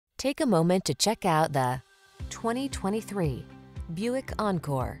Take a moment to check out the 2023 Buick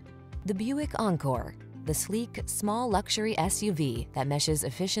Encore. The Buick Encore, the sleek, small luxury SUV that meshes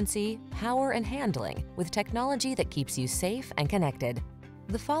efficiency, power, and handling with technology that keeps you safe and connected.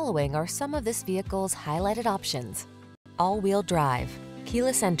 The following are some of this vehicle's highlighted options: all-wheel drive,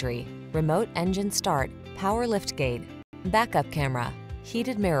 keyless entry, remote engine start, power liftgate, backup camera,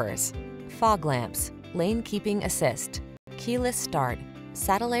 heated mirrors, fog lamps, lane keeping assist, keyless start,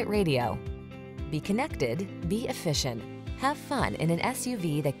 satellite radio. Be connected, be efficient. Have fun in an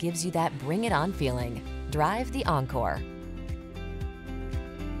SUV that gives you that bring it on feeling. Drive the Encore.